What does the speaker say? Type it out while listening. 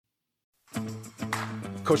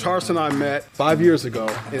Coach Harsin and I met 5 years ago,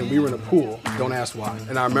 and we were in a pool. Don't ask why.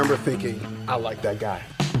 And I remember thinking, I like that guy.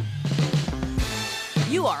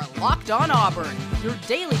 You are Locked On Auburn, your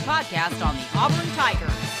daily podcast on the Auburn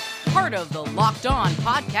Tigers. Part of the Locked On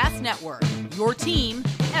Podcast Network, your team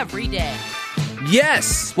every day.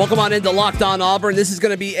 Yes, welcome on into Locked On Auburn. This is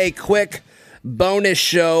going to be a quick bonus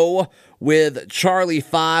show with Charlie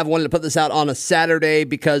 5. Wanted to put this out on a Saturday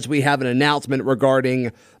because we have an announcement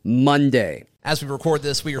regarding Monday. As we record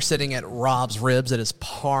this, we are sitting at Rob's Ribs. It is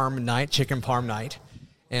Parm night, chicken parm night.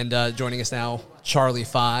 And joining us now, Charlie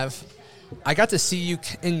 5. I got to see you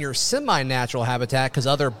in your semi-natural habitat because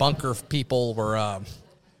other bunker people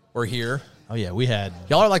were here. Oh, yeah, we had...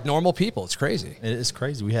 Y'all are like normal people. It's crazy. It is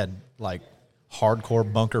crazy. We had, like,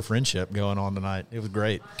 hardcore bunker friendship going on tonight. It was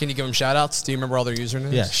great. Can you give them shout-outs? Do you remember all their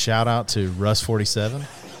usernames? Yeah, shout-out to Russ47,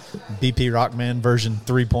 BP Rockman version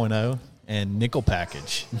 3.0, and Nickel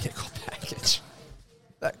Package. Nickel Package.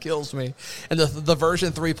 That kills me. And the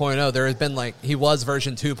version 3.0, there has been he was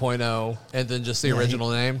version 2.0 and then just the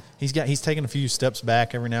original name. He's taken a few steps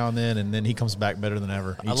back every now and then he comes back better than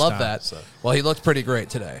ever. I love that. So. Well, he looked pretty great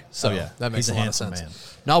today. So that makes a lot of sense. Man.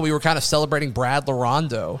 No, we were kind of celebrating Brad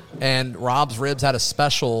Larondo, and Rob's Ribs had a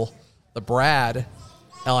special, the Brad,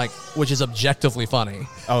 which is objectively funny.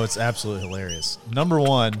 Oh, it's absolutely hilarious. Number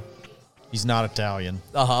one, he's not Italian.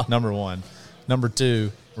 Number one. Number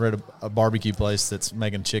two, we're at a barbecue place that's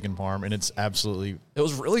making chicken parm, and it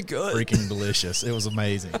was really good. Freaking delicious. It was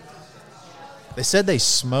amazing. They said they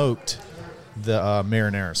smoked the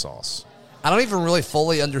marinara sauce. I don't even really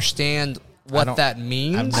fully understand what that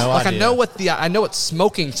means. I have no idea. I know what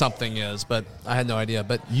smoking something is, but I had no idea.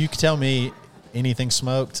 But you can tell me anything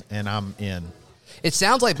smoked, and I'm in. It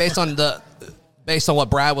sounds like based on what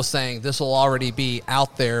Brad was saying, this will already be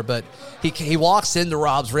out there. But he walks into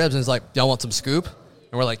Rob's Ribs and is like, "Y'all want some scoop?"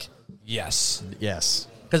 And we're like, "Yes."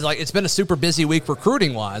 Because it's been a super busy week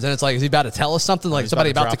recruiting wise, and it's like, is he about to tell us something? Like somebody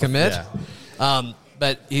about to commit? Yeah.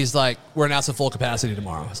 But he's like, "We're announcing full capacity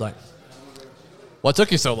tomorrow." It's like, what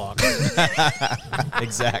took you so long?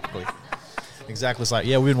 Exactly. It's like,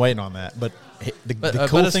 yeah, we've been waiting on that. But the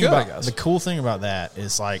cool thing about that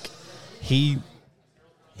is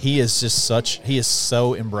he is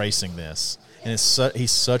so embracing this, and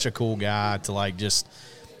he's such a cool guy to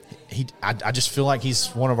I just feel like he's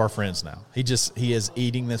one of our friends now. He is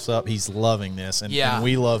eating this up. He's loving this, and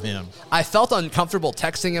we love him. I felt uncomfortable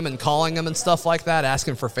texting him and calling him and stuff like that,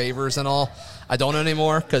 asking for favors and all. I don't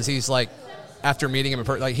anymore because he's after meeting him in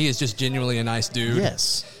person, he is just genuinely a nice dude.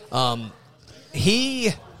 Yes.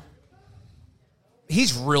 He's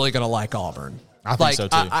really gonna like Auburn. I think so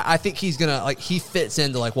too. I think he's gonna he fits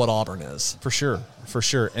into what Auburn is for sure.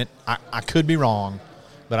 And I could be wrong,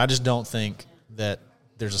 but I just don't think that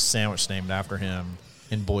there's a sandwich named after him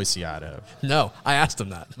in Boise, Idaho. No, I asked him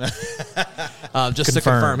that just to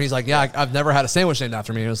confirm. He's like, yeah, I've never had a sandwich named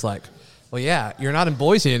after me. And it was like, well, yeah, you're not in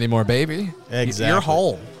Boise anymore, baby. Exactly. You're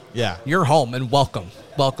home. Yeah, you're home, and welcome.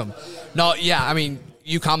 No, yeah, I mean,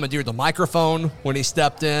 you commandeered the microphone when he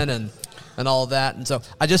stepped in and all of that. And so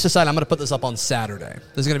I just decided I'm going to put this up on Saturday.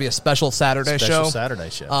 This is going to be a special Saturday show.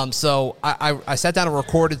 So I sat down and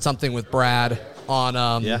recorded something with Brad on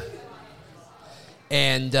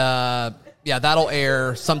and that'll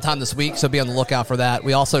air sometime this week, so be on the lookout for that.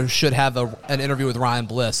 We also should have an interview with Ryan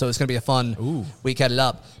Bliss, so it's going to be a fun week headed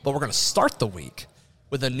up. But we're going to start the week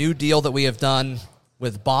with a new deal that we have done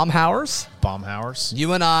with Baumhauer's.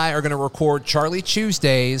 You and I are going to record Charlie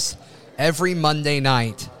Tuesdays every Monday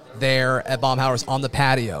night there at Baumhauer's on the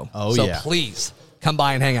patio. So please come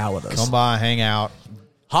by and hang out with us. Come by, hang out.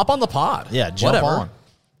 Hop on the pod. Yeah, jump on.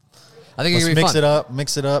 I think it's going to be fun.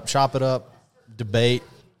 Mix it up, chop it up, debate,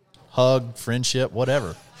 hug, friendship,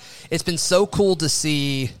 whatever. It's been so cool to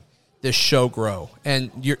see this show grow, and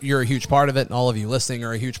you're a huge part of it, and all of you listening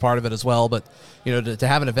are a huge part of it as well. But to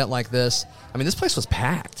have an event like this, I mean, this place was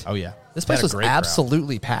packed. Oh yeah, this place was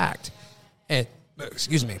absolutely packed. And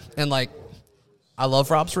excuse me, and I love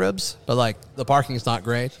Rob's Ribs, but the parking's not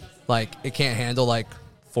great. It can't handle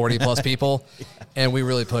 40 plus people, and we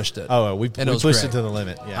really pushed it. Oh, we pushed it to the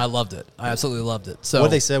limit. Yeah, I loved it. I absolutely loved it. So what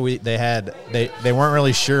they said, they weren't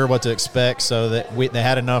really sure what to expect, so that they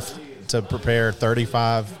had enough to prepare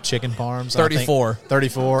 35 chicken parms. 34.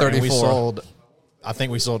 34. And we sold. I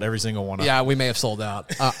think we sold every single one of them. Yeah, we may have sold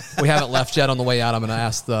out. We haven't left yet. On the way out, I'm going to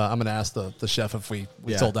ask the chef if we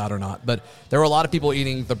sold out or not. But there were a lot of people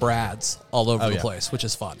eating the Brads all over the place, which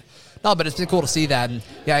is fun. No, but it's been cool to see that. And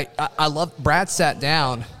I love Brad sat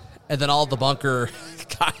down, and then all the bunker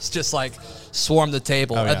guys just swarmed the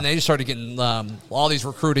table, and they just started getting all these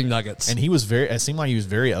recruiting nuggets. And it seemed like he was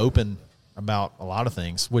very open about a lot of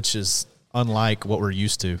things, which is unlike what we're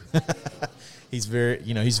used to. He's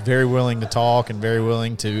very willing to talk and very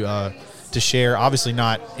willing to share. Obviously,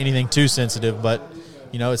 not anything too sensitive, but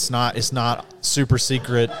it's not super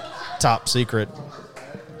secret, top secret.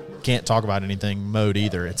 Can't talk about anything mode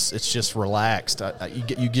either. It's just relaxed.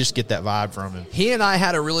 You just get that vibe from him. He and I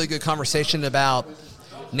had a really good conversation about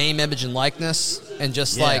name, image, and likeness, and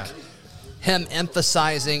just like him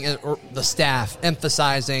emphasizing, or the staff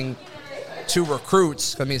emphasizing to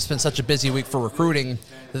recruits. I mean, it's been such a busy week for recruiting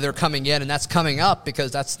that they're coming in, and that's coming up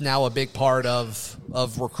because that's now a big part of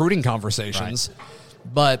recruiting conversations.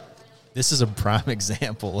 Right. But this is a prime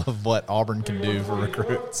example of what Auburn can do for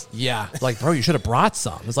recruits. Yeah. Like, bro, you should have brought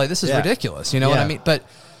some. It's like, this is ridiculous. You know what I mean? But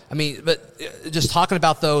just talking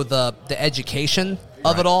about, though, the education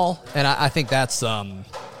of it all, and I think that's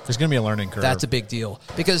there's going to be a learning curve. That's a big deal.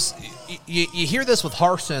 Because you hear this with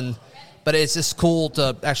Harsin, but it's just cool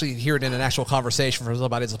to actually hear it in an actual conversation from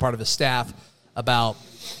somebody that's a part of his staff about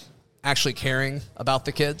actually caring about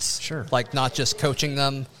the kids. Sure. Like, not just coaching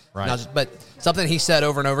them. Right. But something he said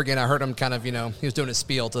over and over again, I heard him kind of, he was doing his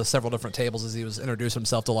spiel to several different tables as he was introducing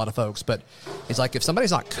himself to a lot of folks. But he's like, if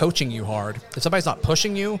somebody's not coaching you hard, if somebody's not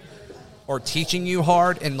pushing you or teaching you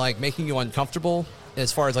hard and, like, making you uncomfortable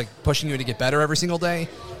as far as, like, pushing you to get better every single day,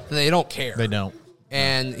 then they don't care. They don't.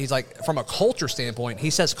 And he's like, from a culture standpoint, he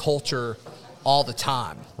says culture all the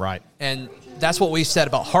time. Right. And that's what we've said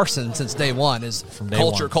about Harsin since day one is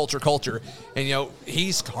culture. And,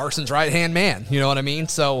 he's Harsin's right-hand man. You know what I mean?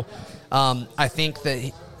 So I think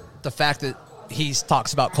that the fact that he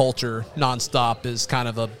talks about culture nonstop is kind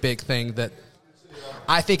of a big thing that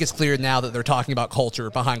I think it's clear now that they're talking about culture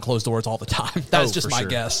behind closed doors all the time. That's just my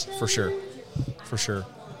guess. For sure.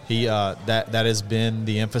 He that has been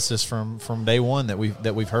the emphasis from day one that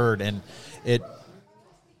we've heard, and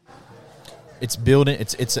it's building.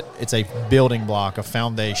 It's a building block, a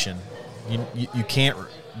foundation. You can't.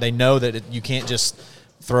 They know that you can't just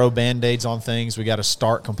throw Band-Aids on things. We got to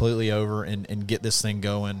start completely over and get this thing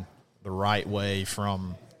going the right way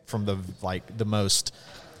from the most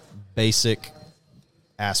basic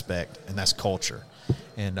aspect, and that's culture.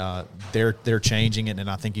 And they're changing it, and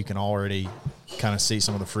I think you can already kind of see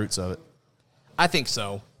some of the fruits of it. I think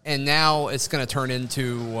so. And now it's going to turn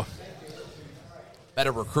into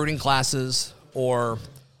better recruiting classes, or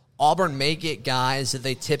Auburn may get guys that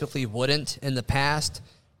they typically wouldn't in the past,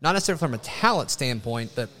 not necessarily from a talent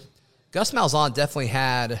standpoint, but Gus Malzahn definitely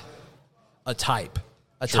had a type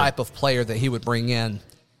of player that he would bring in,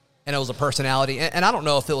 and it was a personality. And I don't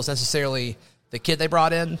know if it was necessarily the kid they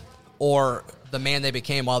brought in or the man they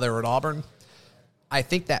became while they were at Auburn. I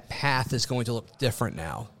think that path is going to look different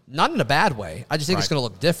now. Not in a bad way. I just think it's going to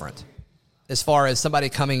look different as far as somebody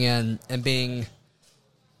coming in and being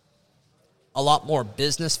a lot more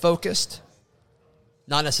business focused.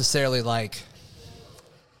 Not necessarily like,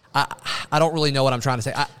 I don't really know what I'm trying to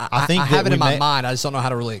say. I have it in my mind. I just don't know how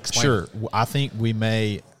to really explain it. Sure. I think we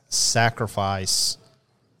may sacrifice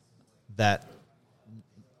the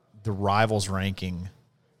rivals ranking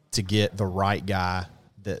to get the right guy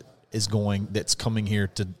that's coming here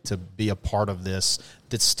to be a part of this,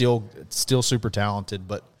 that's still super talented,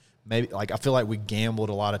 but maybe, like, I feel like we gambled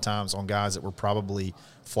a lot of times on guys that were probably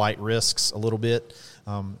flight risks a little bit.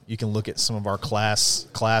 You can look at some of our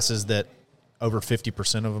classes that over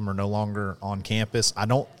 50% of them are no longer on campus. I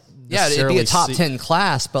don't it'd be a top 10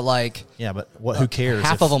 class, but like, yeah, but who cares?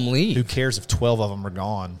 Half of them leave. Who cares if 12 of them are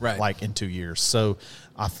gone? Right. Like in 2 years. So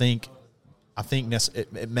I think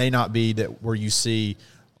it may not be that where you see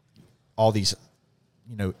all these,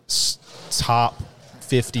 top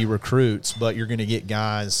 50 recruits, but you're going to get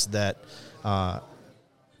guys that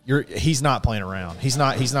he's not playing around. He's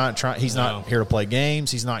not here to play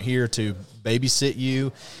games. He's not here to babysit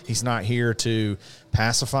you. He's not here to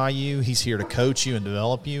pacify you. He's here to coach you and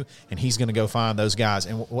develop you, and he's going to go find those guys.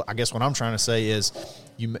 And I guess what I'm trying to say is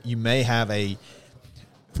you may have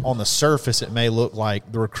on the surface, it may look like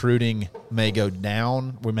the recruiting may go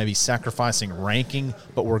down. We may be sacrificing ranking,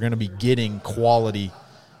 but we're going to be getting quality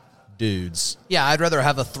dudes. Yeah, I'd rather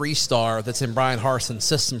have a 3-star that's in Brian Harsin's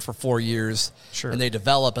system for 4 years and they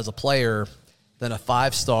develop as a player than a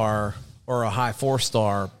 5-star or a high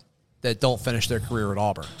 4-star that don't finish their career at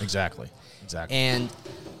Auburn. Exactly. And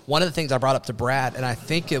one of the things I brought up to Brad, and I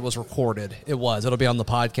think it was recorded. It'll be on the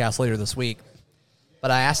podcast later this week. But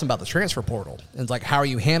I asked him about the transfer portal. And it's like, how are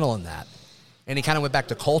you handling that? And he kind of went back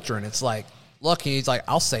to culture. And it's like, look, he's like,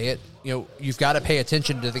 I'll say it. You've got to pay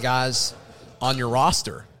attention to the guys on your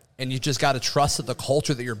roster. And you just got to trust that the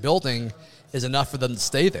culture that you're building is enough for them to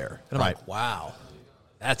stay there. And I'm like, wow,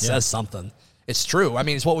 that says something. It's true. I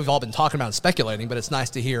mean, it's what we've all been talking about and speculating, but it's nice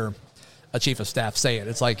to hear a chief of staff say it.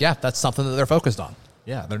 It's like, yeah, that's something that they're focused on.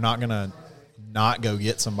 Yeah, they're not going to not go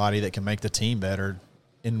get somebody that can make the team better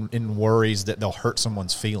in worries that they'll hurt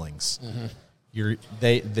someone's feelings. Mm-hmm.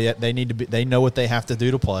 They need to be. They know what they have to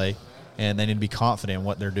do to play, and they need to be confident in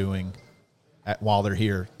what they're doing while they're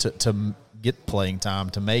here to get playing time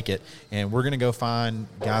to make it. And we're going to go find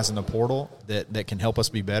guys in the portal that can help us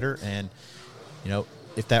be better. And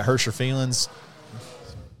if that hurts your feelings,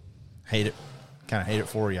 kind of hate it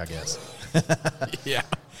for you, I guess.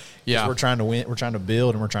 Yeah. We're trying to win. We're trying to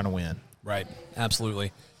build, and we're trying to win. Right.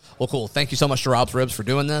 Absolutely. Well, cool. Thank you so much to Rob's Ribs for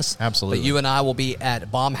doing this. Absolutely. But you and I will be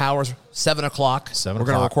at Baumhauer's 7 o'clock. We're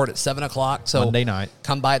going to record at 7 o'clock. So Monday night.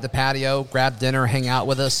 Come by at the patio, grab dinner, hang out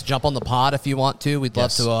with us, jump on the pod if you want to. We'd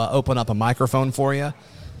love to open up a microphone for you.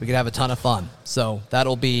 We could have a ton of fun. So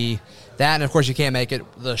that'll be that. And, of course, you can't make it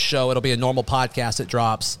the show. It'll be a normal podcast that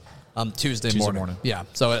drops Tuesday morning. Yeah.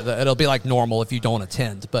 So it'll be like normal if you don't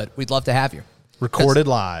attend. But we'd love to have you. Recorded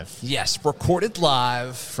live. Yes, recorded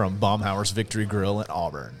live. From Baumhauer's Victory Grill in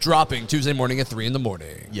Auburn. Dropping Tuesday morning at 3 a.m.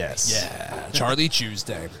 Yes. Yeah, Charlie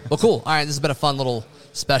Tuesday. Well, cool. All right, this has been a fun little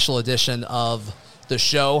special edition of the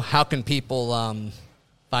show. How can people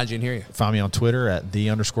find you and hear you? Find me on Twitter at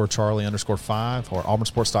 @the_Charlie_5 or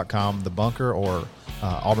auburnsports.com, The Bunker, or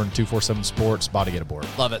Auburn 247 Sports, Body Get Aboard.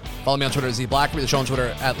 Love it. Follow me on Twitter at @ZBlackberry, the show on Twitter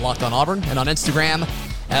at Locked On Auburn, and on Instagram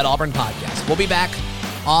at Auburn Podcast. We'll be back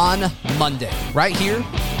on Monday, right here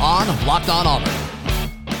on Locked On Auburn.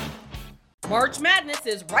 March Madness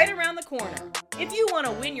is right around the corner. If you want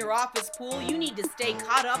to win your office pool, you need to stay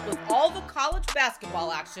caught up with all the college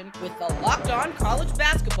basketball action with the Locked On College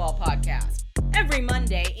Basketball Podcast. Every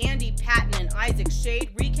Monday, Andy Patton and Isaac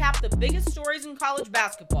Shade recap the biggest stories in college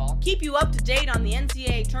basketball, keep you up to date on the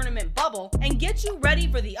NCAA tournament bubble, and get you ready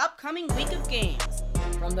for the upcoming week of games.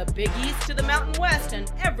 From the Big East to the Mountain West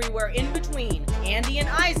and everywhere in between, Andy and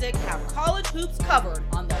Isaac have college hoops covered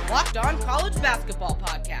on the Locked On College Basketball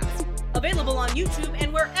Podcast. Available on YouTube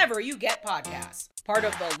and wherever you get podcasts. Part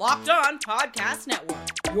of the Locked On Podcast Network.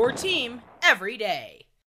 Your team every day.